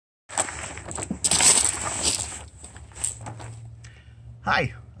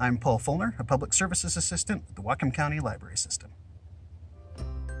Hi, I'm Paul Fullner, a Public Services Assistant with the Whatcom County Library System.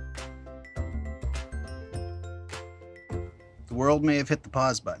 The world may have hit the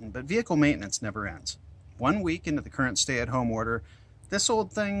pause button, but vehicle maintenance never ends. 1 week into the current stay-at-home order, this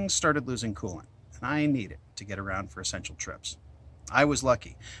old thing started losing coolant, and I need it to get around for essential trips. I was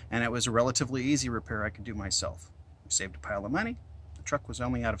lucky, and it was a relatively easy repair I could do myself. We saved a pile of money. The truck was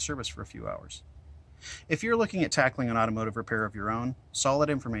only out of service for a few hours. If you're looking at tackling an automotive repair of your own, solid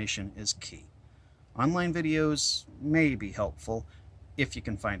information is key. Online videos may be helpful if you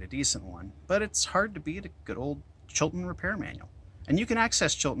can find a decent one, but it's hard to beat a good old Chilton repair manual. And you can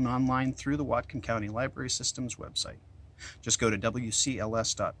access Chilton online through the Whatcom County Library System's website. Just go to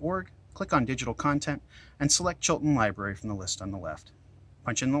WCLS.org, click on Digital Content, and select Chilton Library from the list on the left.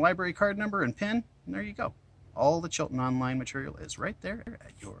 Punch in the library card number and PIN, and there you go. All the Chilton online material is right there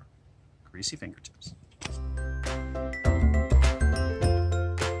at your greasy fingertips.